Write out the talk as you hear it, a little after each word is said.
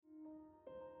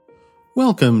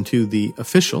Welcome to the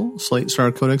official Slate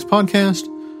Star Codex podcast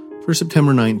for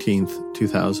September 19th,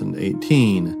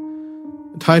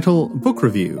 2018. Title, Book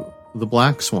Review, The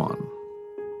Black Swan.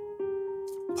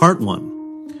 Part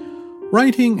 1.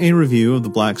 Writing a review of The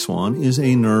Black Swan is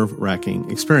a nerve-wracking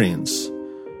experience.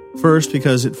 First,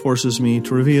 because it forces me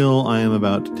to reveal I am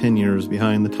about 10 years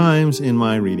behind the times in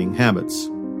my reading habits.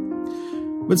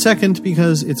 But second,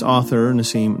 because its author,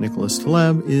 Nassim Nicholas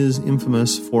Taleb, is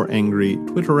infamous for angry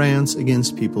Twitter rants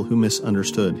against people who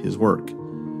misunderstood his work.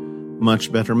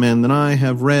 Much better men than I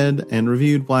have read and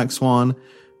reviewed Black Swan,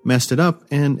 messed it up,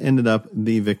 and ended up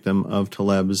the victim of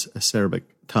Taleb's acerbic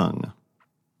tongue.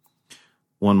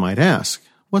 One might ask,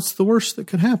 what's the worst that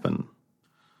could happen?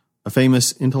 A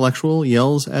famous intellectual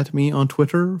yells at me on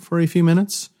Twitter for a few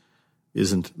minutes?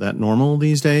 Isn't that normal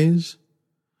these days?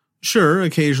 Sure,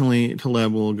 occasionally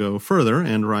Taleb will go further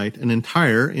and write an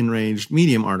entire enraged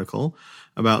Medium article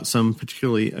about some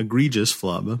particularly egregious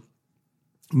flub,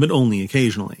 but only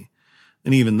occasionally.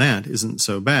 And even that isn't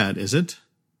so bad, is it?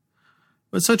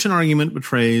 But such an argument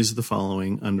betrays the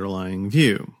following underlying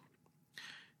view.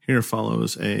 Here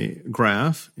follows a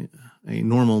graph, a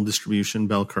normal distribution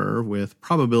bell curve with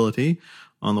probability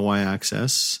on the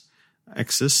y-axis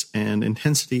and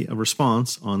intensity of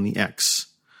response on the x.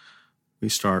 We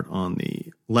start on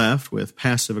the left with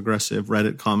passive-aggressive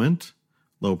Reddit comment,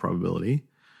 low probability,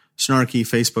 snarky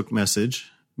Facebook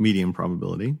message, medium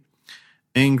probability,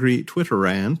 angry Twitter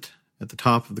rant at the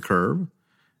top of the curve,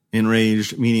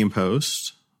 enraged Medium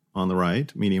post on the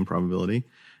right, medium probability,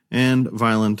 and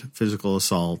violent physical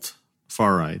assault,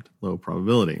 far right, low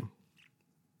probability.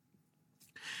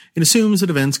 It assumes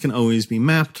that events can always be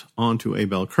mapped onto a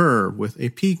bell curve with a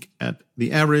peak at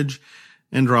the average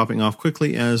and dropping off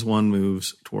quickly as one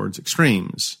moves towards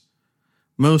extremes.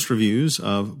 Most reviews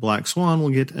of Black Swan will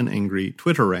get an angry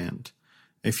Twitter rant.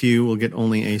 A few will get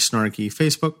only a snarky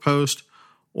Facebook post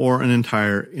or an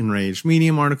entire enraged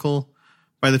Medium article.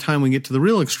 By the time we get to the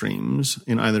real extremes,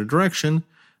 in either direction,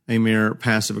 a mere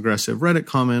passive-aggressive Reddit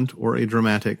comment or a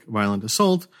dramatic violent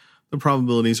assault, the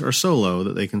probabilities are so low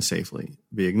that they can safely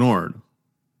be ignored.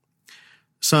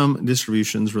 Some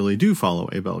distributions really do follow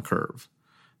a bell curve.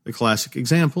 The classic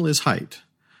example is height.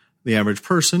 The average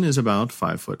person is about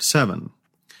 5'7".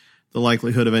 The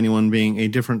likelihood of anyone being a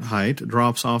different height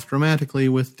drops off dramatically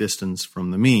with distance from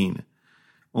the mean.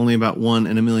 Only about 1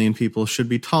 in a million people should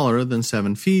be taller than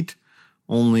 7 feet.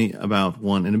 Only about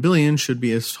 1 in a billion should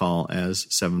be as tall as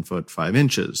 7 foot 5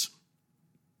 inches.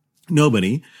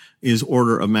 Nobody is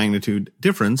order of magnitude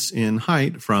difference in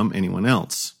height from anyone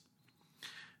else.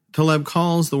 Taleb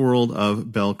calls the world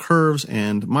of bell curves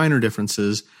and minor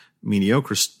differences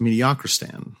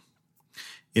mediocristan.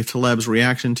 If Taleb's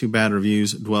reaction to bad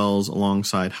reviews dwells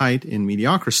alongside height in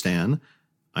mediocristan,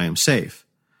 I am safe.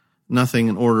 Nothing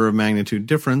an order of magnitude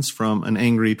difference from an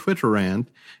angry Twitter rant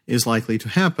is likely to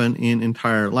happen in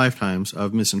entire lifetimes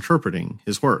of misinterpreting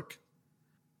his work.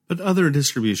 But other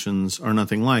distributions are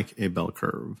nothing like a bell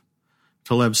curve.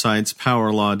 Taleb cites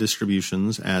power law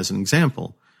distributions as an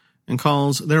example, and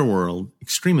calls their world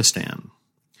Extremistan.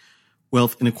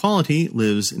 Wealth inequality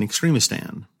lives in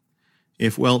Extremistan.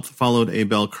 If wealth followed a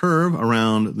bell curve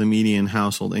around the median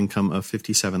household income of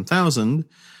 $57,000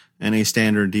 and a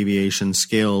standard deviation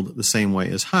scaled the same way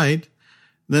as height,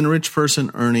 then a rich person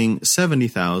earning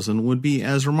 $70,000 would be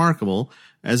as remarkable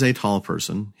as a tall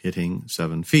person hitting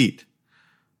 7 feet.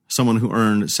 Someone who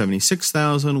earned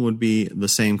 $76,000 would be the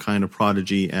same kind of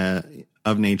prodigy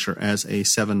of nature as a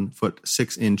 7 foot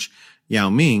 6 inch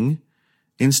Yao Ming.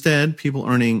 Instead, people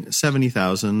earning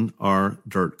 $70,000 are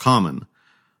dirt common.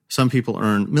 Some people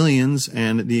earn millions,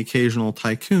 and the occasional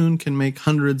tycoon can make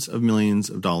hundreds of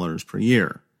millions of dollars per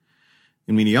year.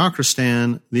 In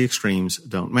mediocristan, the extremes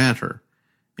don't matter.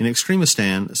 In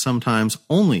extremistan, sometimes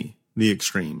only the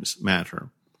extremes matter.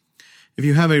 If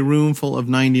you have a room full of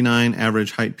 99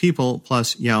 average height people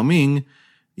plus Yao Ming,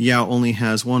 Yao only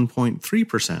has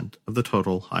 1.3% of the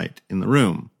total height in the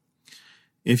room.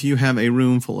 If you have a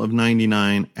room full of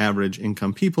 99 average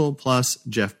income people plus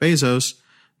Jeff Bezos,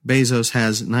 Bezos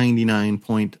has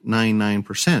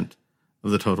 99.99% of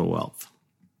the total wealth.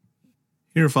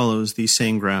 Here follows the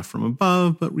same graph from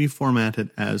above, but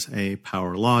reformatted as a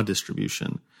power law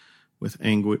distribution, with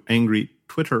angry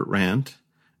Twitter rant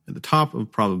at the top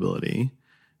of probability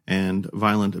and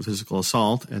violent physical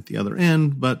assault at the other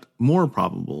end, but more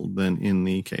probable than in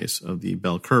the case of the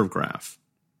bell curve graph.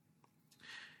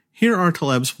 Here are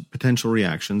Taleb's potential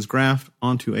reactions graphed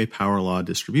onto a power law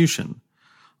distribution.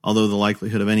 Although the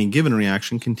likelihood of any given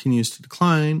reaction continues to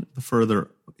decline, the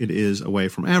further it is away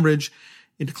from average,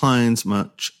 it declines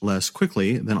much less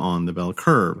quickly than on the bell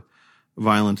curve.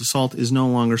 Violent assault is no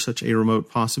longer such a remote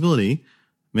possibility.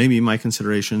 Maybe my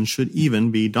considerations should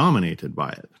even be dominated by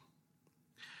it.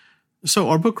 So,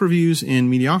 are book reviews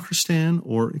in Mediocristan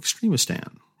or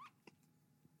Extremistan?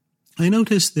 I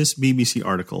noticed this BBC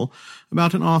article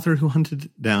about an author who hunted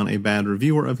down a bad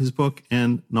reviewer of his book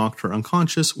and knocked her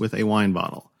unconscious with a wine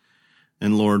bottle.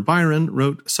 And Lord Byron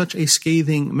wrote such a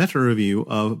scathing meta-review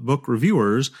of book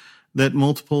reviewers that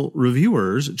multiple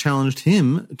reviewers challenged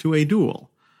him to a duel.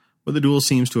 But the duel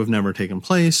seems to have never taken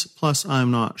place, plus I'm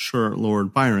not sure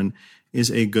Lord Byron is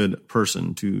a good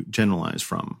person to generalize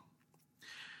from.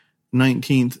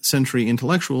 19th century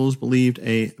intellectuals believed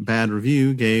a bad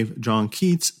review gave John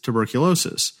Keats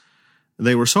tuberculosis.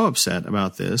 They were so upset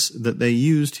about this that they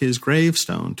used his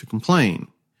gravestone to complain.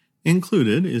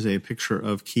 Included is a picture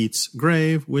of Keats'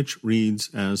 grave, which reads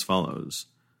as follows.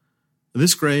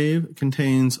 This grave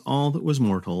contains all that was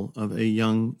mortal of a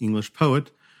young English poet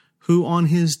who on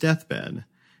his deathbed,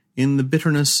 in the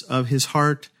bitterness of his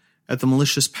heart, at the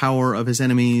malicious power of his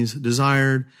enemies,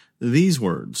 desired these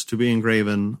words to be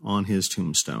engraven on his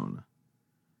tombstone.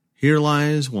 Here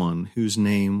lies one whose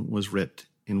name was writ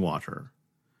in water.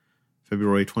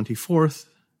 February 24th,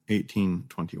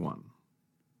 1821.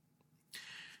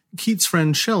 Keats'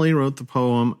 friend Shelley wrote the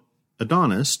poem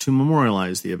Adonis to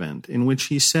memorialize the event, in which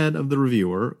he said of the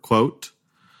reviewer, quote,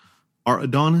 Our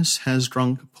Adonis has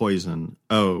drunk poison,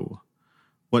 oh,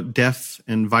 what deaf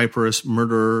and viperous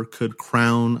murderer could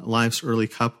crown life's early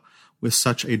cup with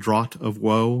such a draught of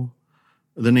woe?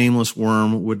 The nameless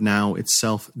worm would now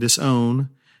itself disown.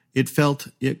 It felt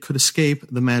it could escape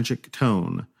the magic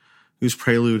tone, whose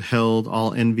prelude held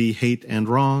all envy, hate, and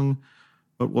wrong,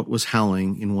 but what was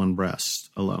howling in one breast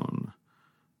alone.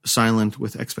 Silent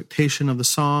with expectation of the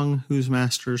song, whose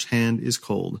master's hand is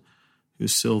cold,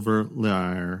 whose silver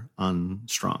lyre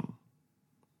unstrung.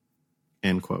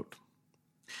 End quote.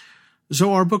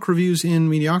 So are book reviews in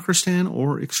Mediocristan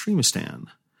or Extremistan?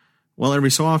 Well,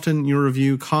 every so often your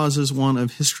review causes one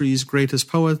of history's greatest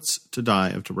poets to die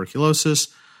of tuberculosis,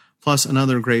 plus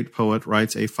another great poet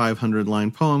writes a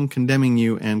 500-line poem condemning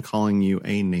you and calling you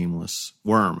a nameless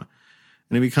worm.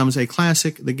 And it becomes a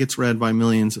classic that gets read by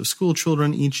millions of school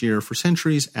children each year for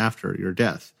centuries after your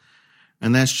death.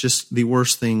 And that's just the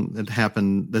worst thing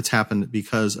that's happened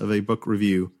because of a book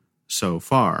review so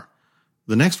far.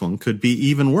 The next one could be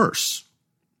even worse.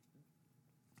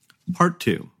 Part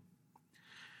 2.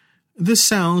 This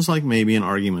sounds like maybe an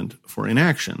argument for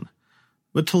inaction,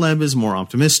 but Taleb is more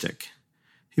optimistic.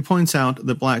 He points out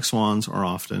that black swans are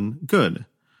often good.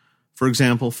 For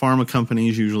example, pharma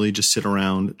companies usually just sit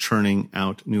around churning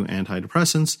out new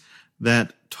antidepressants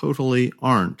that totally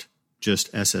aren't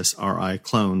just SSRI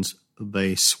clones,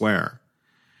 they swear.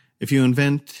 If you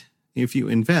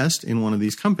invest in one of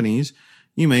these companies,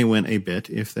 you may win a bit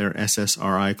if their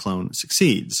SSRI clone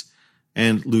succeeds,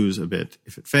 and lose a bit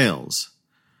if it fails.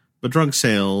 But drug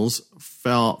sales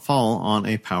fall on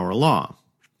a power law.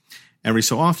 Every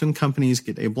so often, companies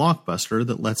get a blockbuster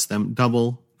that lets them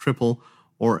double, triple,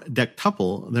 or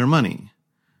dectuple their money.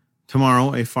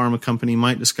 Tomorrow, a pharma company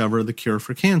might discover the cure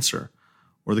for cancer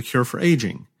or the cure for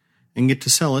aging and get to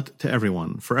sell it to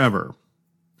everyone forever.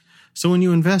 So when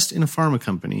you invest in a pharma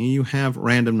company, you have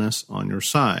randomness on your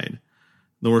side.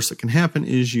 The worst that can happen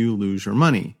is you lose your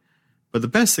money. But the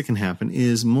best that can happen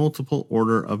is multiple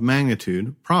order of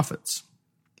magnitude profits.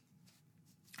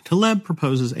 Taleb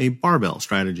proposes a barbell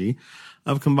strategy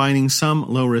of combining some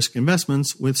low-risk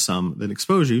investments with some that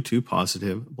expose you to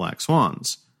positive black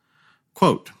swans.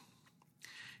 Quote,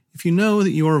 if you know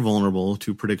that you are vulnerable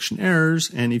to prediction errors,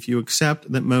 and if you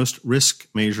accept that most risk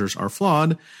measures are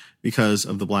flawed because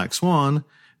of the black swan,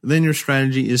 then your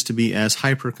strategy is to be as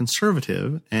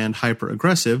hyper-conservative and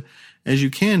hyper-aggressive as you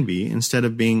can be instead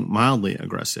of being mildly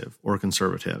aggressive or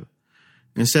conservative.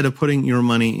 Instead of putting your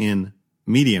money in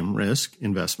medium-risk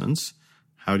investments,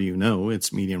 how do you know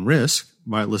it's medium risk?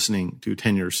 By listening to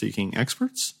tenure-seeking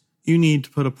experts. You need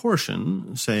to put a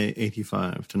portion, say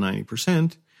 85 to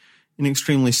 90%, in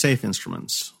extremely safe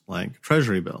instruments, like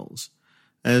treasury bills,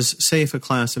 as safe a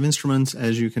class of instruments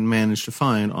as you can manage to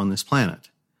find on this planet.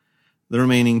 The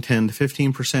remaining 10 to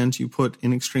 15% you put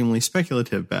in extremely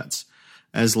speculative bets,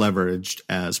 as leveraged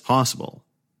as possible,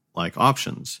 like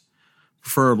options,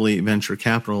 preferably venture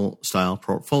capital-style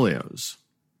portfolios.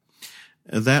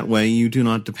 That way, you do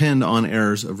not depend on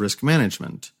errors of risk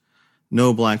management.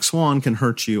 No black swan can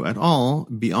hurt you at all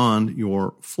beyond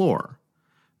your floor,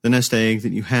 the nest egg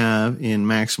that you have in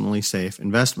maximally safe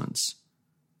investments.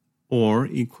 Or,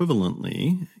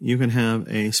 equivalently, you can have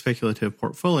a speculative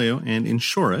portfolio and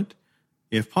insure it,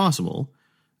 if possible,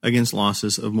 against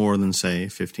losses of more than, say,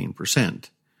 15%.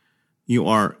 You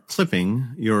are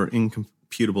clipping your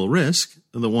incomputable risk,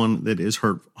 the one that is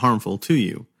harmful to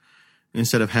you.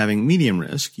 Instead of having medium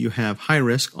risk, you have high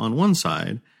risk on one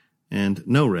side and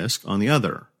no risk on the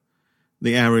other.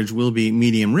 The average will be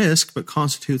medium risk, but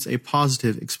constitutes a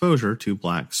positive exposure to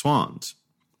black swans.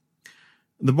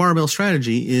 The barbell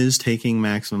strategy is taking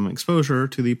maximum exposure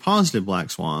to the positive black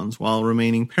swans while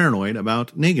remaining paranoid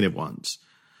about negative ones.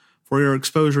 For your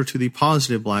exposure to the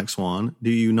positive black swan,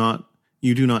 you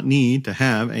do not need to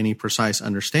have any precise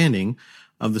understanding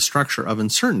of the structure of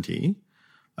uncertainty.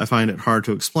 I find it hard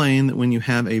to explain that when you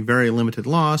have a very limited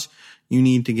loss, you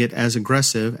need to get as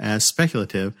aggressive, as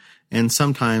speculative, and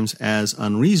sometimes as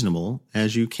unreasonable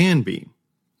as you can be.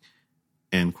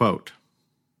 End quote.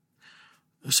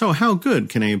 So how good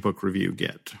can a book review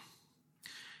get?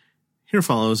 Here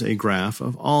follows a graph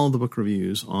of all the book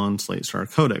reviews on Slate Star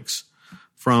Codex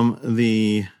from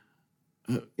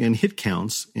in hit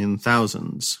counts in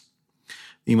thousands.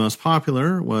 The most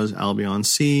popular was Albion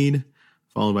Seed,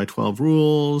 followed by 12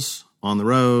 Rules, On the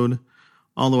Road,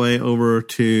 all the way over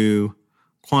to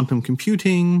Quantum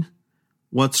Computing,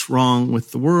 What's Wrong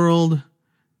with the World,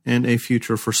 and A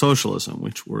Future for Socialism,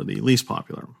 which were the least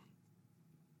popular.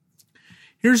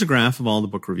 Here's a graph of all the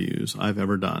book reviews I've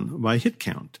ever done by hit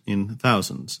count in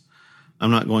thousands. I'm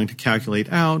not going to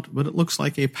calculate out, but it looks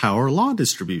like a power law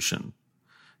distribution.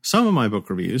 Some of my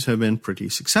book reviews have been pretty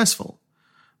successful.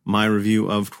 My review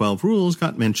of 12 Rules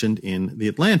got mentioned in The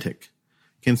Atlantic.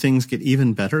 Can things get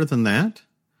even better than that?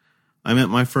 I met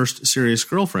my first serious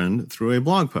girlfriend through a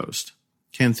blog post.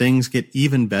 Can things get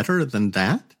even better than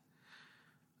that?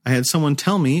 I had someone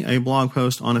tell me a blog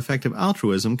post on effective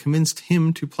altruism convinced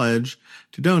him to pledge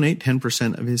to donate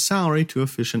 10% of his salary to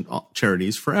efficient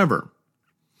charities forever.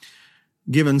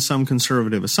 Given some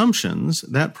conservative assumptions,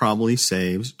 that probably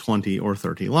saves 20 or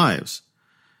 30 lives.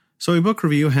 So a book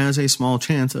review has a small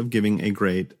chance of giving a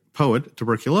great poet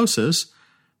tuberculosis,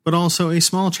 but also a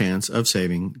small chance of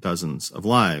saving dozens of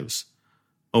lives.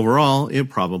 Overall, it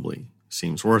probably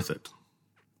seems worth it.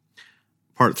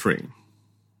 Part 3.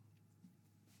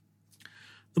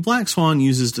 The Black Swan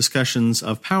uses discussions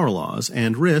of power laws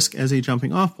and risk as a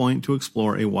jumping-off point to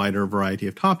explore a wider variety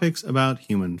of topics about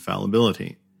human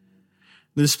fallibility.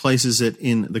 This places it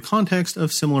in the context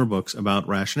of similar books about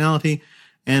rationality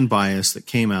and bias that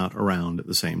came out around at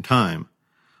the same time.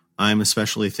 I'm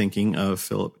especially thinking of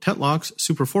Philip Tetlock's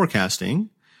Super Forecasting,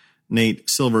 Nate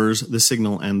Silver's The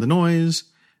Signal and the Noise,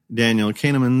 Daniel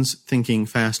Kahneman's Thinking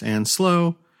Fast and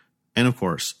Slow, and of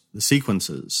course, The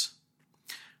Sequences.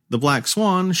 The Black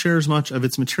Swan shares much of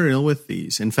its material with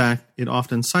these. In fact, it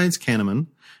often cites Kahneman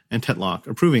and Tetlock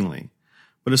approvingly.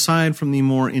 But aside from the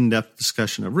more in-depth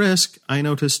discussion of risk, I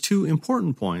notice two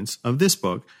important points of this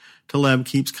book Taleb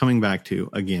keeps coming back to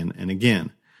again and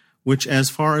again, which, as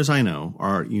far as I know,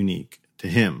 are unique to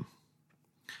him.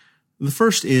 The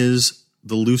first is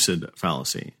the lucid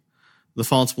fallacy, the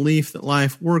false belief that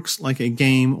life works like a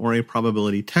game or a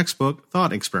probability textbook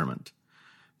thought experiment.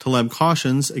 Taleb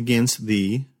cautions against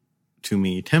the, to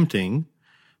me tempting,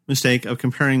 mistake of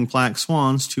comparing black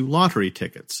swans to lottery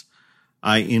tickets,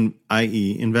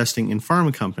 i.e. investing in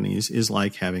pharma companies is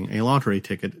like having a lottery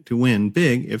ticket to win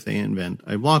big if they invent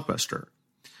a blockbuster.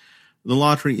 The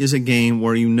lottery is a game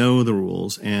where you know the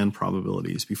rules and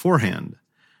probabilities beforehand.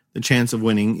 The chance of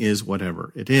winning is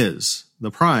whatever it is.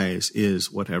 The prize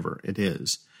is whatever it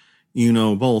is. You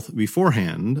know both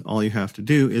beforehand. All you have to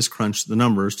do is crunch the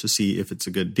numbers to see if it's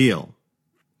a good deal.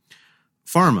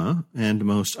 Pharma and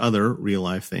most other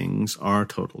real-life things are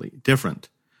totally different.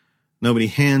 Nobody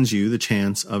hands you the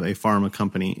chance of a pharma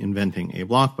company inventing a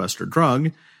blockbuster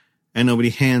drug, and nobody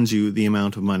hands you the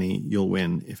amount of money you'll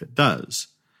win if it does.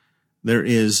 There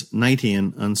is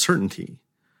Knightian uncertainty,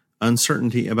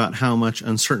 uncertainty about how much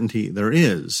uncertainty there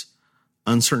is,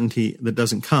 uncertainty that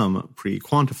doesn't come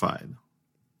pre-quantified.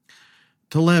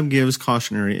 Taleb gives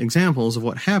cautionary examples of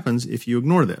what happens if you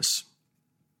ignore this.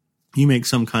 You make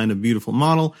some kind of beautiful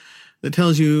model that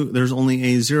tells you there's only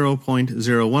a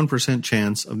 0.01%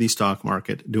 chance of the stock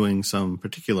market doing some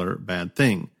particular bad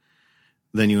thing.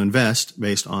 Then you invest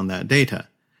based on that data,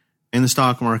 and the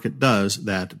stock market does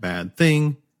that bad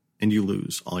thing, and you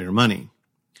lose all your money.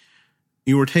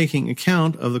 You were taking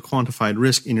account of the quantified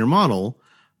risk in your model,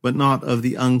 but not of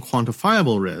the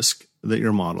unquantifiable risk that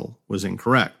your model was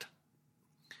incorrect.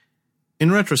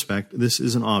 In retrospect, this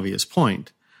is an obvious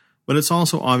point, but it's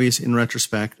also obvious in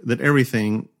retrospect that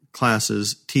everything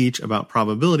classes teach about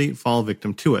probability fall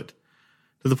victim to it,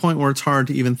 to the point where it's hard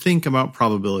to even think about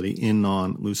probability in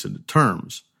non-lucid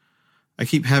terms. I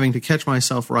keep having to catch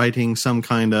myself writing some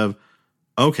kind of,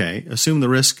 okay, assume the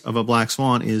risk of a black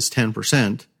swan is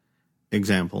 10%,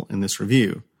 example in this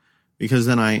review, because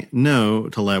then I know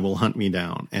Taleb will hunt me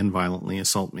down and violently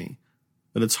assault me,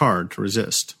 but it's hard to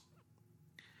resist.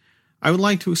 I would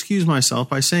like to excuse myself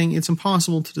by saying it's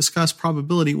impossible to discuss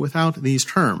probability without these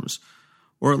terms,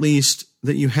 or at least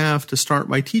that you have to start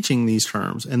by teaching these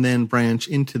terms and then branch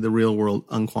into the real-world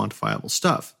unquantifiable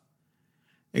stuff.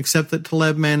 Except that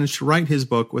Taleb managed to write his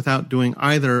book without doing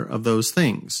either of those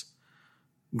things.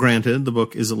 Granted, the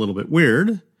book is a little bit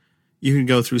weird. You can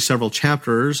go through several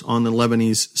chapters on the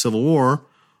Lebanese Civil War,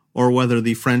 or whether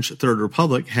the French Third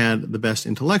Republic had the best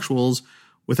intellectuals,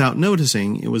 without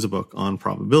noticing it was a book on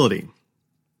probability.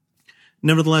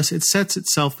 Nevertheless, it sets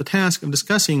itself the task of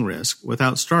discussing risk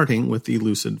without starting with the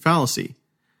lucid fallacy,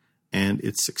 and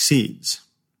it succeeds.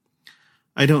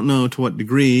 I don't know to what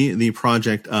degree the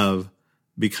project of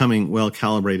becoming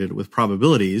well-calibrated with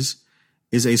probabilities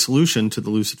is a solution to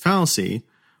the lucid fallacy,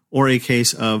 or a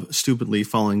case of stupidly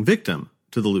falling victim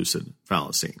to the lucid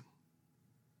fallacy.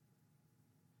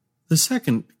 The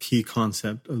second key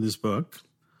concept of this book,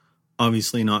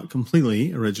 obviously not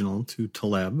completely original to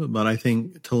Taleb, but I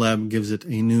think Taleb gives it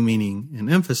a new meaning and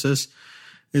emphasis,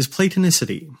 is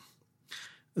Platonicity,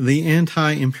 the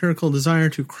anti-empirical desire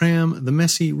to cram the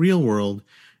messy real world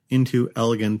into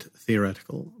elegant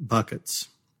theoretical buckets.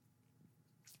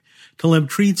 Taleb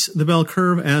treats the bell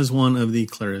curve as one of the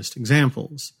clearest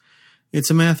examples. It's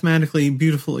a mathematically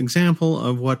beautiful example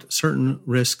of what certain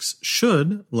risks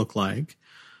should look like,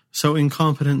 so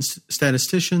incompetent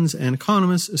statisticians and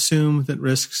economists assume that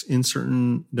risks in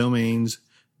certain domains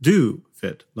do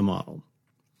fit the model.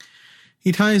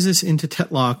 He ties this into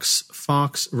Tetlock's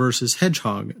fox versus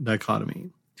hedgehog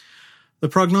dichotomy. The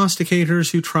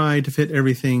prognosticators who tried to fit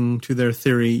everything to their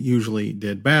theory usually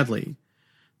did badly.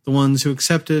 The ones who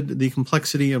accepted the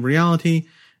complexity of reality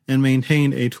and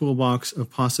maintained a toolbox of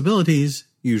possibilities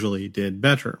usually did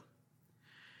better.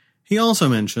 He also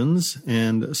mentions,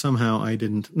 and somehow I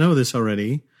didn't know this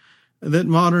already, that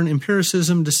modern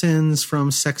empiricism descends from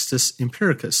Sextus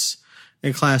Empiricus,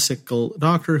 a classical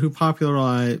doctor who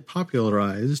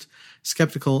popularized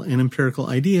skeptical and empirical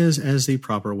ideas as the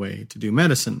proper way to do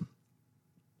medicine.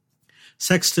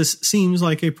 Sextus seems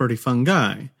like a pretty fun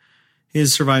guy.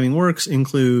 His surviving works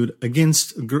include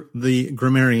Against the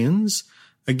Grammarians,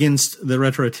 Against the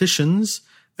Rhetoricians,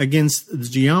 Against the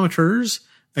Geometers,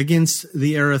 Against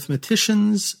the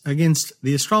Arithmeticians, Against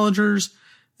the Astrologers,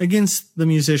 Against the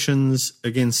Musicians,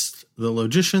 Against the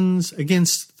Logicians,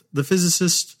 Against the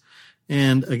Physicists,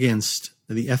 and Against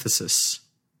the Ethicists.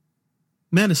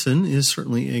 Medicine is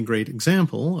certainly a great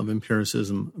example of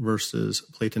empiricism versus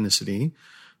Platonicity,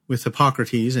 with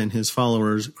Hippocrates and his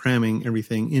followers cramming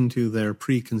everything into their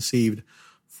preconceived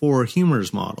four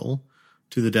humors model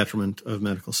to the detriment of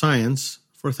medical science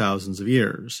for thousands of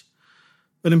years.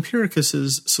 But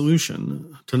Empiricus's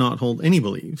solution to not hold any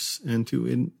beliefs and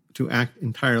to act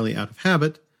entirely out of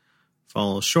habit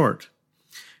falls short.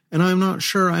 And I'm not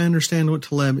sure I understand what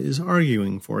Taleb is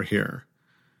arguing for here.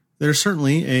 There's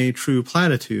certainly a true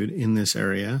platitude in this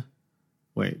area.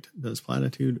 Wait, does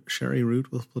platitude share a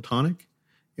root with Platonic?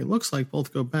 It looks like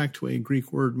both go back to a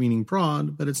Greek word meaning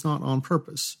broad, but it's not on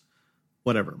purpose.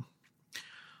 Whatever.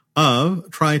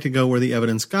 Try to go where the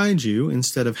evidence guides you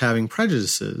instead of having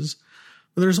prejudices,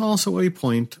 but there's also a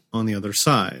point on the other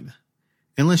side.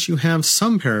 Unless you have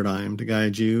some paradigm to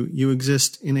guide you, you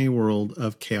exist in a world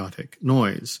of chaotic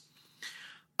noise.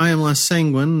 I am less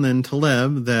sanguine than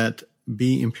Taleb that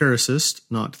be empiricist,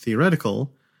 not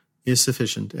theoretical, is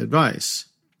sufficient advice,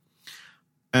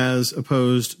 as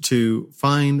opposed to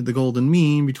find the golden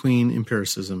mean between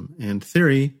empiricism and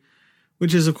theory,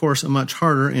 which is, of course, a much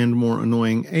harder and more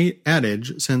annoying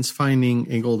adage since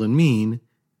finding a golden mean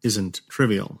isn't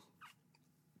trivial.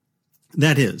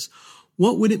 That is,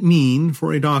 what would it mean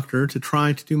for a doctor to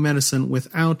try to do medicine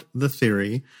without the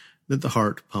theory that the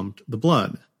heart pumped the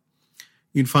blood?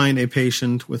 You'd find a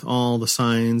patient with all the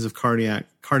signs of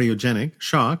cardiogenic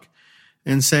shock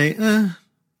and say,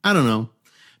 I don't know,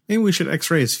 maybe we should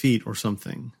x-ray his feet or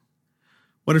something.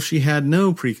 What if she had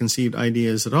no preconceived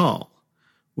ideas at all?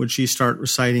 Would she start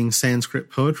reciting Sanskrit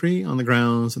poetry on the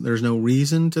grounds that there's no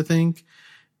reason to think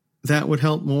that would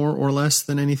help more or less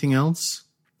than anything else?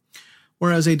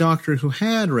 Whereas a doctor who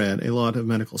had read a lot of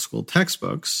medical school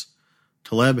textbooks,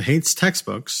 Taleb hates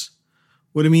textbooks,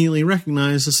 would immediately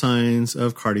recognize the signs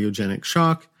of cardiogenic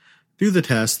shock, do the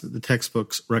test that the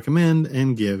textbooks recommend,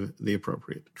 and give the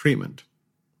appropriate treatment.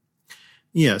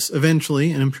 Yes,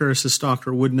 eventually an empiricist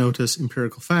doctor would notice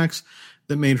empirical facts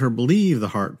that made her believe the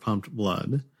heart pumped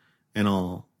blood and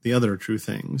all the other true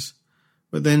things,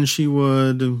 but then she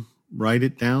would write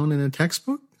it down in a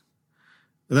textbook?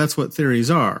 That's what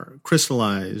theories are,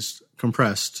 crystallized,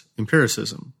 compressed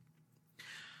empiricism.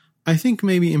 I think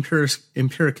maybe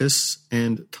Empiricus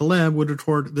and Taleb would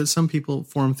retort that some people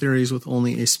form theories with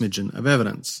only a smidgen of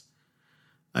evidence.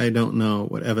 I don't know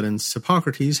what evidence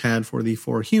Hippocrates had for the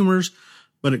four humors,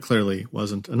 but it clearly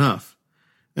wasn't enough.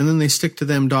 And then they stick to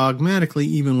them dogmatically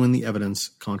even when the evidence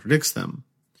contradicts them.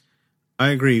 I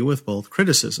agree with both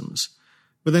criticisms,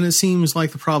 but then it seems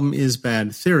like the problem is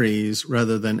bad theories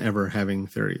rather than ever having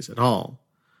theories at all.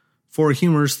 Four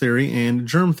humors theory and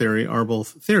germ theory are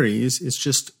both theories, it's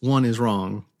just one is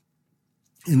wrong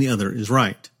and the other is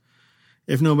right.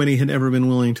 If nobody had ever been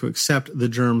willing to accept the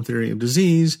germ theory of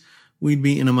disease, we'd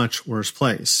be in a much worse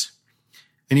place.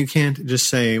 And you can't just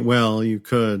say, well, you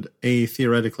could,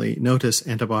 theoretically notice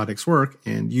antibiotics work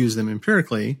and use them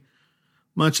empirically.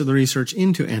 Much of the research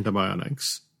into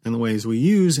antibiotics and the ways we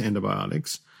use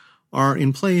antibiotics are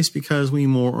in place because we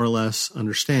more or less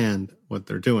understand what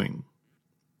they're doing.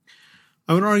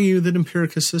 I would argue that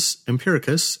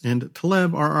Empiricus and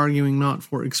Taleb are arguing not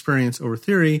for experience over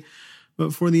theory,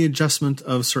 but for the adjustment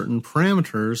of certain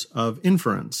parameters of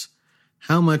inference.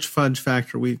 How much fudge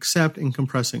factor we accept in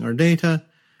compressing our data,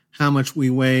 how much we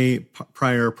weigh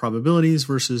prior probabilities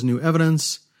versus new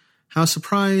evidence, how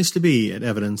surprised to be at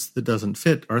evidence that doesn't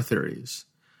fit our theories.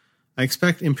 I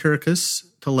expect Empiricus,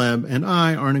 Taleb, and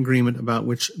I are in agreement about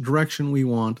which direction we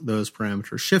want those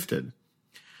parameters shifted.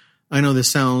 I know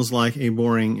this sounds like a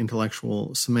boring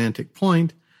intellectual semantic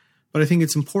point, but I think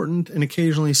it's important and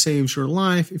occasionally saves your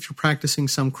life if you're practicing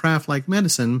some craft like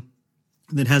medicine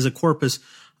that has a corpus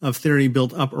of theory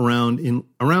built up around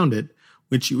it,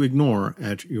 which you ignore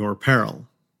at your peril.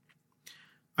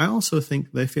 I also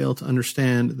think they fail to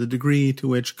understand the degree to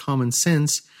which common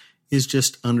sense is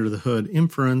just under the hood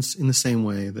inference in the same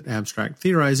way that abstract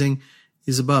theorizing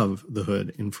is above the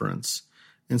hood inference,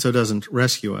 and so doesn't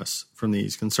rescue us from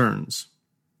these concerns.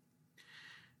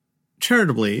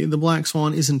 Charitably, the Black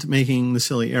Swan isn't making the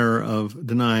silly error of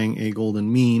denying a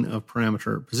golden mean of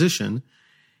parameter position.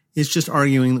 It's just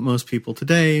arguing that most people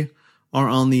today are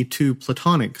on the too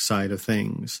Platonic side of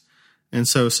things, and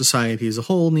so society as a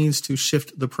whole needs to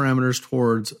shift the parameters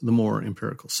towards the more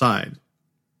empirical side.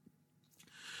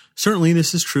 Certainly,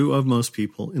 this is true of most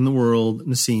people in the world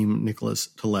Nassim Nicholas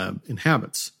Taleb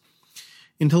inhabits.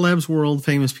 In Taleb's world,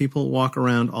 famous people walk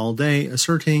around all day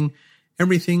asserting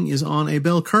everything is on a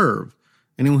bell curve.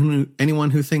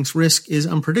 Anyone who thinks risk is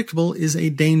unpredictable is a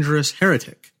dangerous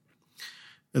heretic.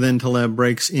 Then Taleb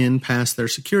breaks in past their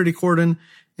security cordon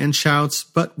and shouts,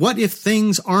 "But what if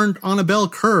things aren't on a bell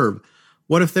curve?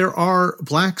 What if there are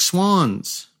black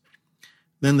swans?"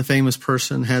 Then the famous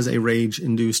person has a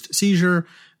rage-induced seizure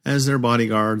as their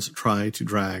bodyguards try to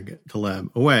drag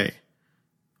Taleb away.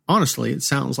 Honestly, it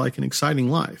sounds like an exciting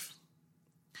life.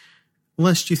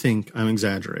 Lest you think I'm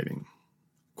exaggerating.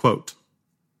 Quote,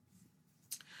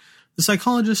 the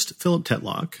psychologist Philip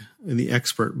Tetlock, the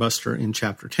expert buster in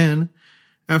Chapter 10,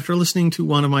 after listening to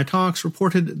one of my talks,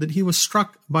 reported that he was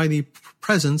struck by the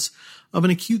presence of an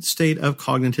acute state of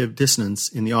cognitive dissonance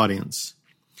in the audience.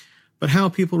 But how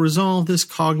people resolve this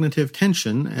cognitive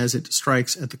tension as it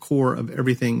strikes at the core of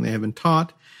everything they have been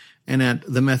taught and at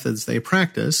the methods they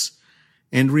practice,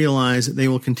 and realize that they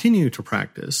will continue to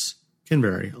practice, can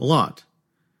vary a lot.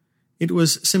 It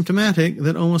was symptomatic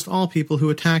that almost all people who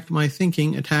attacked my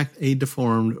thinking attacked a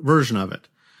deformed version of it,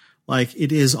 like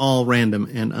it is all random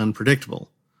and unpredictable,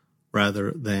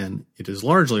 rather than it is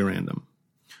largely random,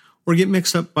 or get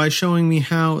mixed up by showing me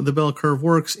how the bell curve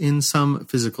works in some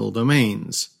physical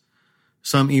domains.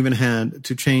 Some even had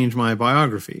to change my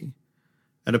biography.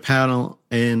 At a panel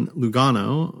in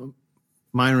Lugano,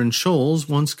 Myron Scholes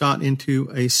once got into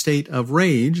a state of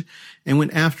rage and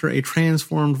went after a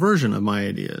transformed version of my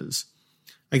ideas.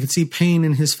 I could see pain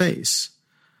in his face.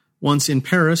 Once in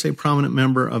Paris, a prominent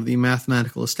member of the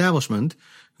mathematical establishment,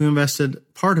 who invested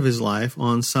part of his life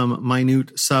on some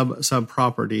minute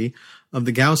sub-property of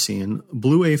the Gaussian,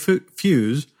 blew a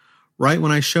fuse right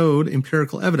when I showed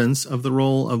empirical evidence of the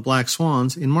role of black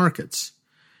swans in markets.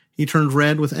 He turned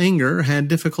red with anger, had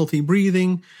difficulty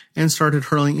breathing, and started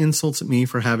hurling insults at me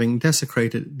for having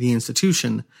desecrated the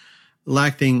institution.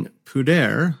 Lacking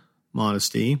pudeur,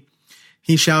 modesty,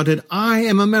 he shouted, "I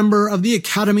am a member of the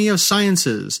Academy of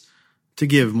Sciences," to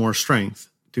give more strength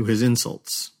to his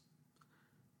insults.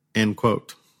 End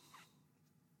quote.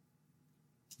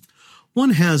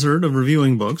 One hazard of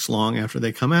reviewing books long after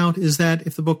they come out is that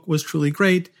if the book was truly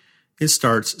great, it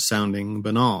starts sounding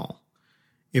banal.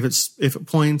 If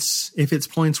its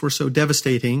points were so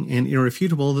devastating and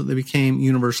irrefutable that they became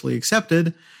universally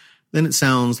accepted, then it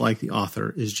sounds like the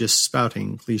author is just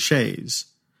spouting cliches.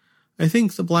 I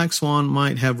think The Black Swan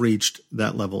might have reached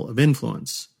that level of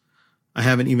influence. I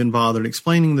haven't even bothered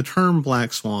explaining the term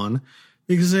black swan,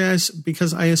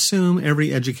 because I assume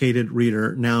every educated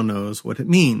reader now knows what it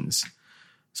means.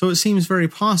 So it seems very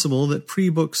possible that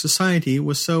pre-book society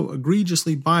was so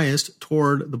egregiously biased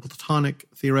toward the Platonic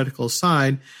theoretical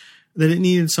side that it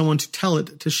needed someone to tell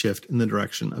it to shift in the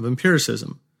direction of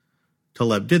empiricism.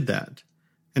 Taleb did that.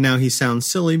 And now he sounds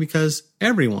silly because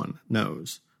everyone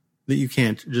knows that you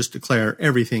can't just declare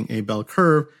everything a bell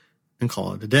curve and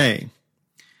call it a day.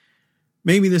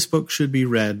 Maybe this book should be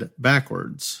read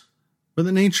backwards. But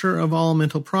the nature of all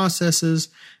mental processes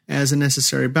as a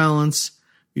necessary balance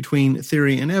between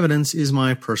theory and evidence is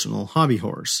my personal hobby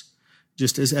horse,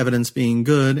 just as evidence being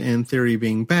good and theory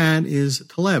being bad is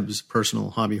Taleb's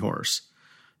personal hobby horse.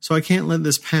 So I can't let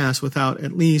this pass without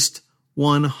at least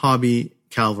one hobby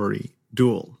cavalry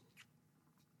duel.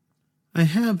 I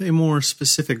have a more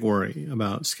specific worry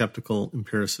about skeptical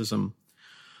empiricism,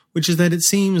 which is that it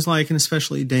seems like an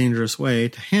especially dangerous way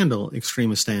to handle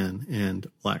extremistan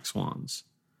and black swans.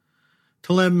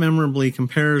 Taleb memorably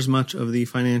compares much of the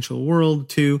financial world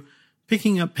to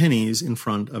picking up pennies in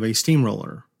front of a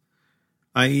steamroller,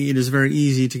 i.e., it is very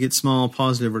easy to get small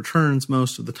positive returns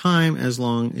most of the time as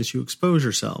long as you expose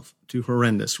yourself to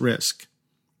horrendous risk.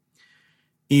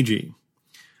 E.g.,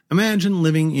 imagine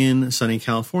living in sunny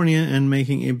California and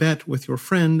making a bet with your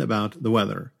friend about the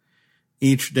weather.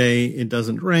 Each day it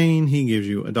doesn't rain, he gives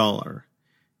you $1.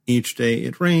 Each day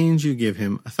it rains, you give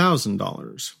him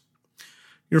 $1,000.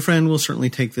 Your friend will certainly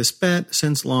take this bet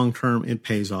since long-term it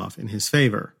pays off in his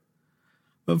favor.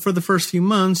 But for the first few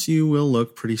months, you will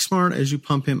look pretty smart as you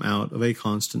pump him out of a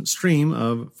constant stream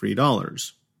of free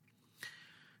dollars.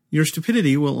 Your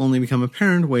stupidity will only become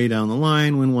apparent way down the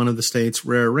line when one of the state's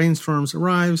rare rainstorms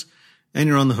arrives and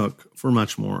you're on the hook for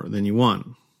much more than you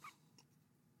won.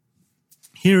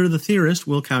 Here, the theorist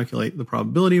will calculate the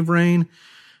probability of rain,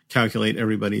 calculate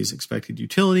everybody's expected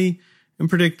utility, and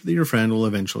predict that your friend will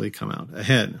eventually come out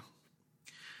ahead.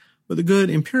 But the good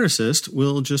empiricist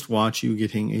will just watch you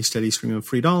getting a steady stream of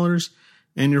free dollars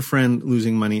and your friend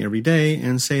losing money every day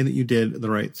and say that you did the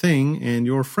right thing and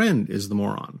your friend is the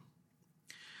moron.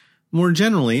 More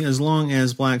generally, as long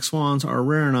as black swans are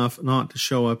rare enough not to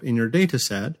show up in your data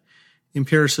set,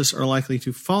 empiricists are likely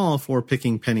to fall for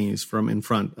picking pennies from in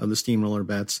front of the steamroller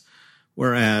bets,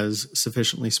 whereas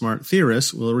sufficiently smart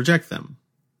theorists will reject them.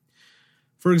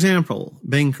 For example,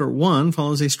 Banker 1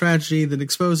 follows a strategy that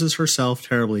exposes herself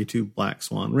terribly to black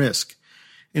swan risk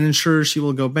and ensures she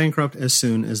will go bankrupt as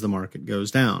soon as the market goes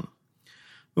down,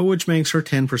 but which makes her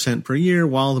 10% per year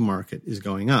while the market is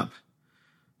going up.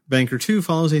 Banker 2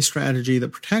 follows a strategy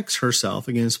that protects herself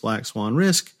against black swan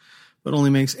risk, but only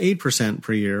makes 8%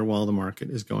 per year while the market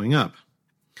is going up.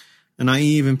 A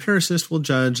naive empiricist will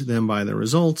judge them by their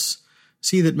results,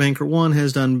 see that Banker 1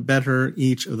 has done better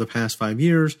each of the past 5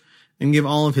 years, and give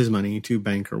all of his money to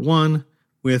Banker 1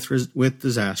 with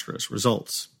disastrous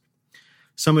results.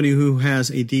 Somebody who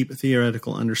has a deep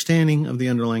theoretical understanding of the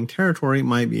underlying territory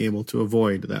might be able to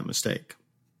avoid that mistake.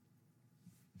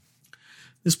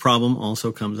 This problem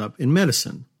also comes up in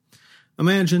medicine.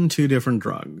 Imagine two different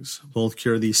drugs. Both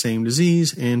cure the same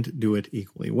disease and do it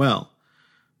equally well.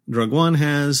 Drug 1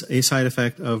 has a side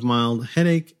effect of mild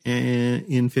headache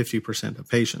in 50% of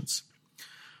patients.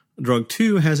 Drug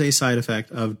 2 has a side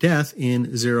effect of death in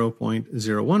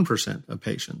 0.01% of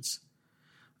patients.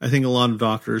 I think a lot of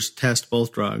doctors test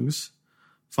both drugs,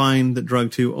 find that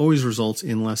drug 2 always results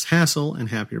in less hassle and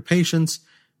happier patients,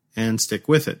 and stick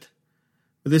with it.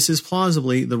 But this is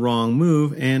plausibly the wrong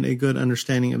move, and a good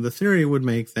understanding of the theory would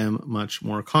make them much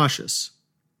more cautious.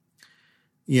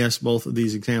 Yes, both of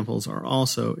these examples are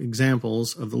also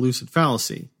examples of the lucid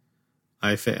fallacy.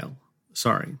 I fail.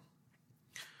 Sorry.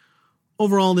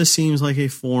 Overall, this seems like a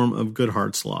form of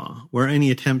Goodhart's law, where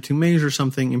any attempt to measure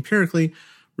something empirically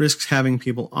risks having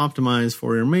people optimize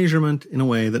for your measurement in a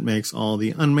way that makes all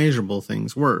the unmeasurable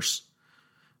things worse.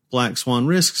 Black swan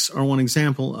risks are one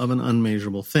example of an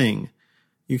unmeasurable thing.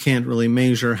 You can't really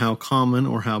measure how common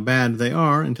or how bad they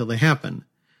are until they happen.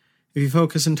 If you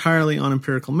focus entirely on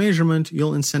empirical measurement,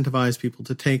 you'll incentivize people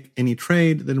to take any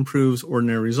trade that improves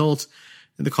ordinary results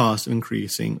at the cost of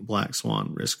increasing black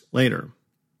swan risk later.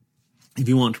 If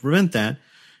you want to prevent that,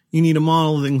 you need a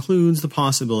model that includes the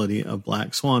possibility of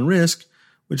black swan risk,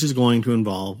 which is going to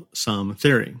involve some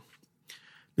theory.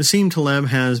 Nassim Taleb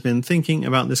has been thinking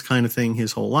about this kind of thing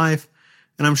his whole life,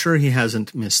 and I'm sure he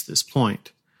hasn't missed this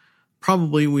point.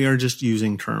 Probably we are just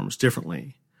using terms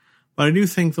differently. But I do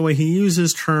think the way he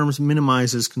uses terms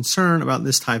minimizes concern about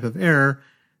this type of error,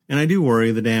 and I do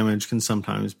worry the damage can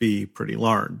sometimes be pretty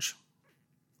large.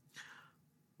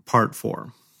 Part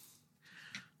 4.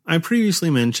 I previously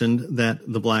mentioned that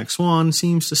The Black Swan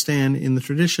seems to stand in the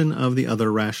tradition of the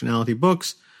other rationality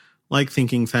books, like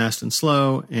Thinking Fast and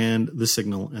Slow and The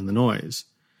Signal and the Noise.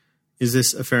 Is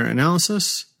this a fair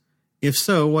analysis? If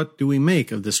so, what do we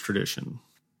make of this tradition?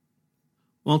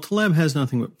 While Taleb has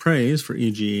nothing but praise for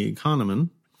E.G. Kahneman,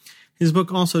 his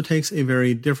book also takes a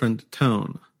very different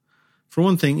tone. For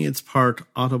one thing, it's part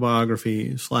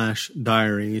autobiography /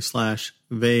 diary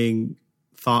 / vague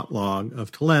thought log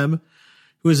of Taleb,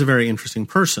 who is a very interesting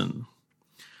person.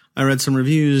 I read some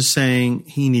reviews saying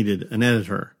he needed an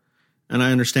editor, and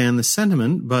I understand the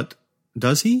sentiment, but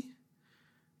does he?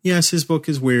 Yes, his book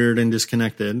is weird and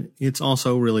disconnected. It's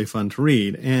also really fun to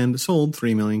read, and sold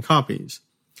 3 million copies.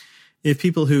 If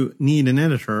people who need an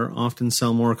editor often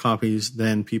sell more copies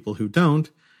than people who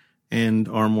don't, and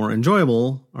are more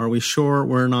enjoyable, are we sure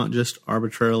we're not just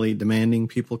arbitrarily demanding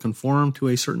people conform to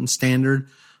a certain standard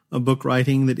of book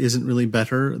writing that isn't really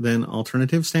better than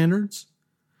alternative standards?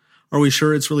 Are we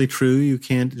sure it's really true you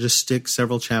can't just stick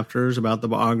several chapters about the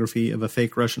biography of a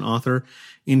fake Russian author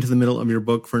into the middle of your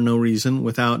book for no reason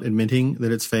without admitting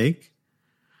that it's fake?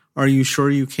 Are you sure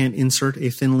you can't insert a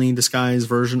thinly disguised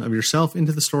version of yourself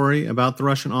into the story about the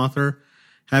Russian author,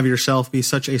 have yourself be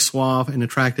such a suave and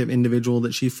attractive individual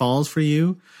that she falls for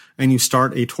you, and you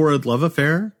start a torrid love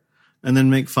affair, and then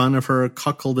make fun of her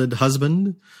cuckolded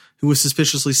husband, who is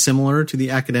suspiciously similar to the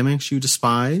academics you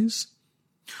despise?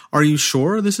 Are you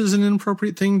sure this is an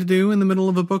inappropriate thing to do in the middle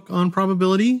of a book on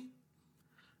probability?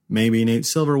 Maybe Nate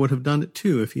Silver would have done it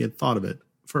too if he had thought of it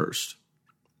first.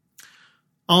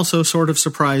 Also sort of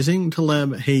surprising,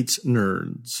 Taleb hates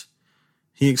nerds.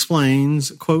 He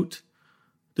explains, quote,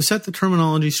 "To set the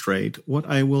terminology straight, what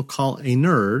I will call a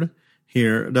nerd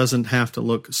here doesn't have to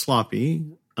look sloppy,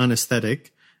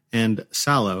 unaesthetic, and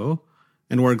sallow,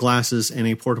 and wear glasses and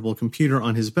a portable computer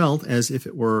on his belt as if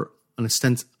it were an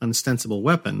ostensible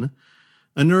weapon.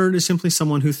 A nerd is simply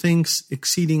someone who thinks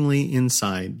exceedingly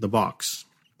inside the box."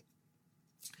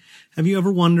 Have you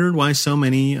ever wondered why so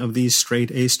many of these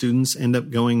straight A students end up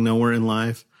going nowhere in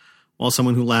life, while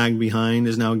someone who lagged behind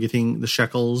is now getting the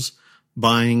shekels,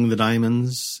 buying the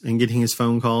diamonds, and getting his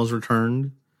phone calls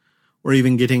returned, or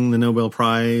even getting the Nobel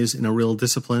Prize in a real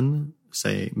discipline,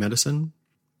 say medicine?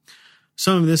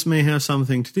 Some of this may have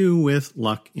something to do with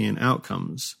luck in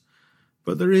outcomes,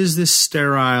 but there is this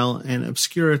sterile and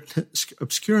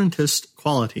obscurantist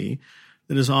quality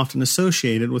that is often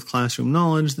associated with classroom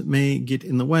knowledge that may get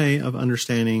in the way of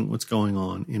understanding what's going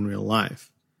on in real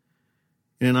life.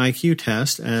 In an IQ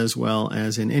test, as well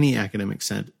as in any academic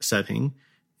setting,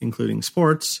 including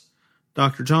sports,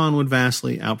 Dr. John would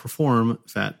vastly outperform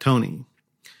Fat Tony.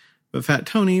 But Fat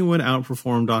Tony would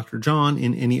outperform Dr. John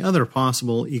in any other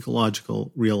possible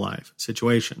ecological real-life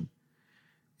situation.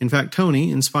 In fact,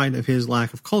 Tony, in spite of his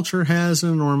lack of culture, has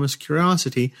an enormous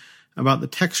curiosity about the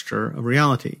texture of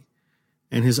reality.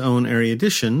 And his own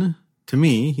erudition, to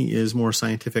me, he is more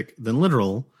scientific than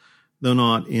literal, though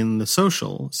not in the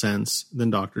social sense than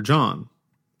Dr. John.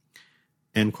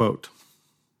 End quote.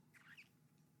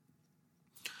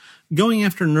 Going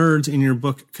after nerds in your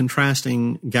book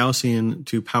contrasting Gaussian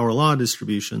to power law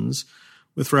distributions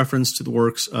with reference to the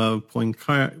works of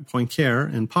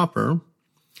Poincare and Popper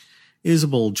is a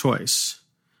bold choice.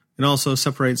 It also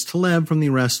separates Taleb from the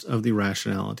rest of the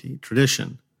rationality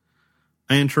tradition.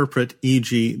 I interpret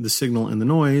E.g. The Signal and the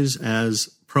Noise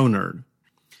as pro-nerd.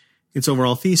 Its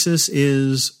overall thesis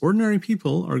is ordinary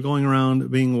people are going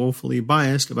around being woefully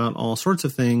biased about all sorts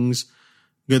of things.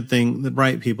 Good thing that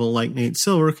bright people like Nate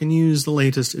Silver can use the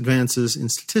latest advances in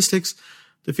statistics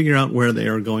to figure out where they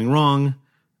are going wrong,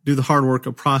 do the hard work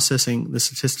of processing the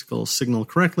statistical signal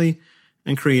correctly,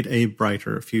 and create a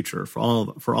brighter future for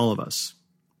all of us.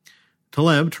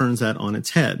 Taleb turns that on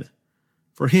its head.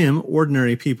 For him,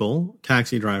 ordinary people,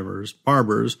 taxi drivers,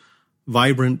 barbers,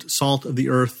 vibrant,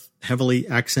 salt-of-the-earth, heavily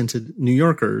accented New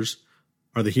Yorkers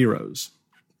are the heroes,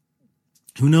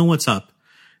 who know what's up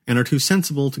and are too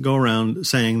sensible to go around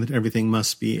saying that everything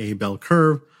must be a bell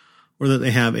curve or that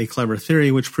they have a clever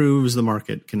theory which proves the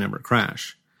market can never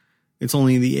crash. It's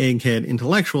only the egghead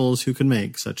intellectuals who can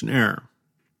make such an error.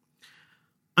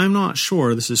 I'm not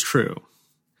sure this is true.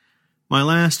 My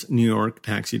last New York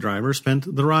taxi driver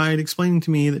spent the ride explaining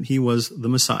to me that he was the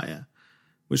Messiah,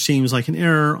 which seems like an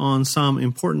error on some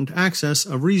important axis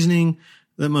of reasoning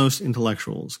that most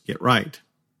intellectuals get right.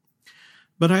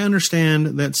 But I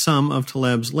understand that some of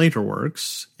Taleb's later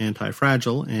works,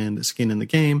 Anti-Fragile and Skin in the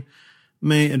Game,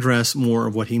 may address more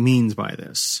of what he means by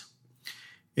this.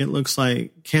 It looks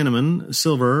like Kahneman,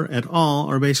 Silver, et al.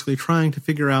 Are basically trying to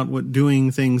figure out what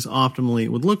doing things optimally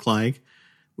would look like,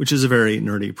 which is a very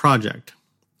nerdy project.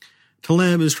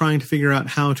 Taleb is trying to figure out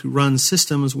how to run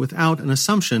systems without an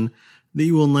assumption that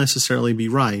you will necessarily be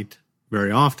right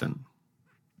very often.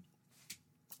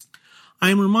 I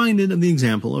am reminded of the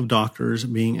example of doctors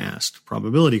being asked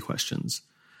probability questions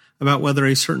about whether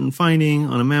a certain finding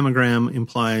on a mammogram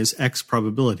implies X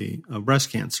probability of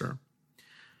breast cancer.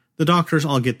 The doctors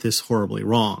all get this horribly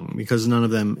wrong because none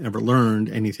of them ever learned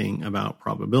anything about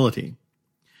probability.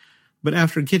 But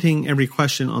after getting every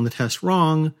question on the test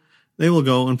wrong, they will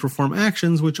go and perform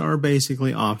actions which are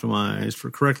basically optimized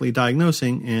for correctly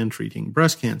diagnosing and treating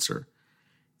breast cancer,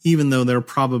 even though their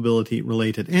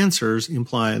probability-related answers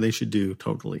imply they should do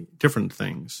totally different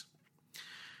things.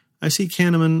 I see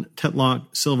Kahneman,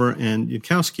 Tetlock, Silver, and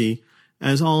Yudkowsky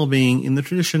as all being in the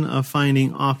tradition of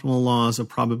finding optimal laws of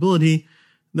probability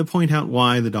that point out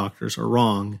why the doctors are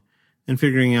wrong, and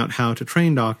figuring out how to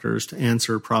train doctors to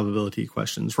answer probability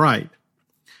questions right.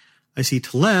 I see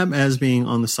Taleb as being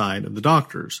on the side of the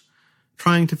doctors,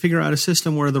 trying to figure out a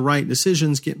system where the right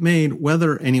decisions get made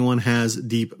whether anyone has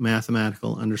deep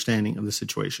mathematical understanding of the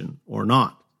situation or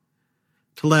not.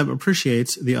 Taleb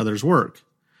appreciates the other's work.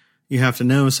 You have to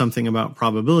know something about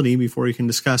probability before you can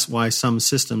discuss why some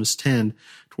systems tend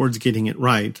towards getting it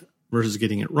right versus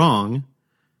getting it wrong,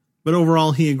 but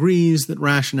overall he agrees that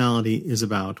rationality is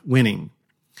about winning.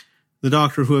 The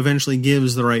doctor who eventually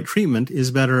gives the right treatment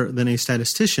is better than a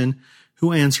statistician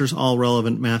who answers all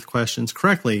relevant math questions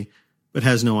correctly but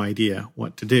has no idea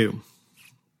what to do.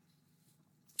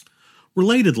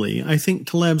 Relatedly, I think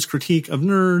Taleb's critique of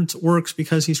nerds works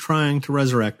because he's trying to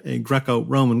resurrect a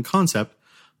Greco-Roman concept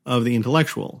of the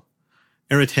intellectual,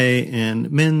 arete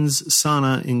and mens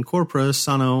sana in corpore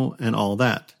sano and all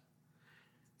that,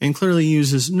 and clearly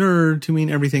uses nerd to mean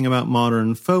everything about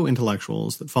modern faux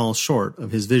intellectuals that falls short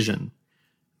of his vision.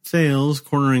 Thales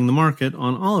cornering the market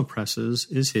on olive presses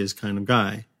is his kind of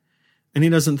guy, and he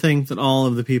doesn't think that all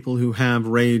of the people who have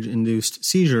rage-induced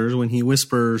seizures when he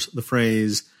whispers the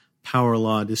phrase power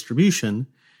law distribution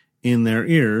in their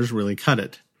ears really cut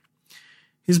it.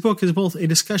 His book is both a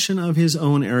discussion of his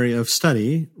own area of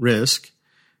study, risk,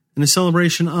 and a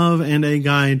celebration of and a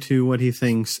guide to what he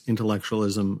thinks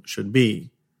intellectualism should be.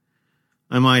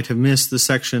 I might have missed the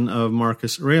section of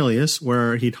Marcus Aurelius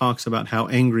where he talks about how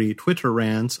angry Twitter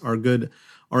rants are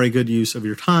a good use of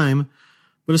your time,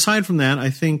 but aside from that, I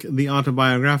think the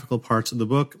autobiographical parts of the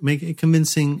book make a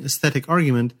convincing aesthetic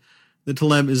argument that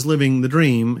Taleb is living the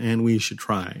dream and we should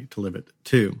try to live it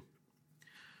too.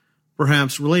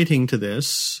 Perhaps relating to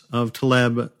this, of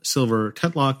Taleb, Silver,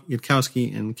 Tetlock,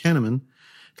 Yudkowsky, and Kahneman,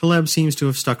 Taleb seems to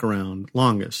have stuck around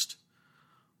longest.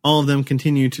 All of them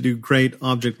continue to do great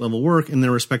object-level work in their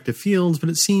respective fields, but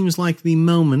it seems like the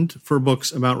moment for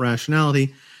books about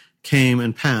rationality came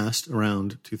and passed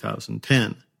around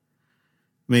 2010.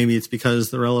 Maybe it's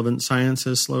because the relevant science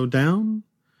has slowed down?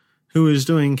 Who is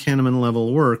doing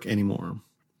Kahneman-level work anymore?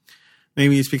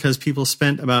 Maybe it's because people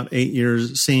spent about 8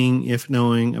 years seeing if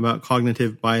knowing about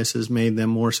cognitive biases made them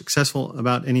more successful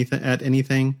at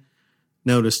anything,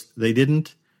 noticed they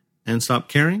didn't, and stopped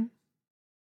caring?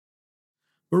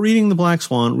 But reading The Black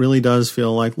Swan really does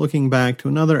feel like looking back to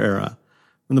another era,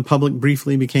 when the public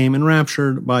briefly became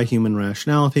enraptured by human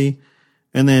rationality,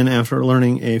 and then after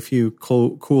learning a few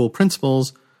cool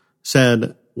principles,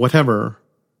 said whatever,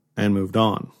 and moved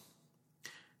on.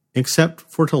 Except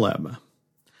for Taleb.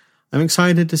 I'm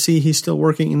excited to see he's still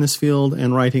working in this field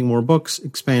and writing more books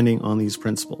expanding on these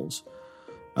principles.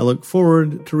 I look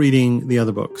forward to reading the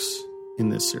other books in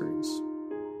this series.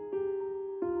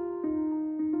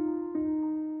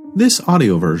 This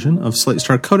audio version of Slate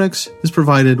Star Codex is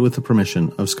provided with the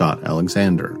permission of Scott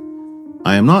Alexander.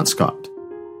 I am not Scott.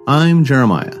 I'm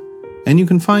Jeremiah, and you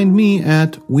can find me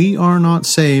at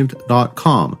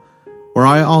wearenotsaved.com, where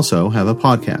I also have a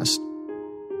podcast.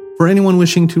 For anyone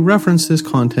wishing to reference this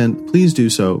content, please do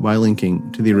so by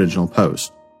linking to the original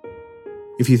post.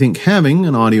 If you think having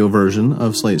an audio version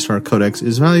of Slate Star Codex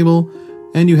is valuable,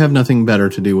 and you have nothing better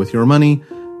to do with your money,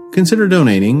 consider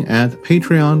donating at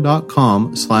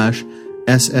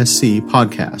patreon.com/SSC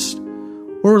podcast,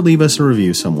 or leave us a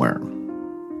review somewhere.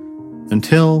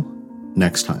 Until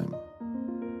next time.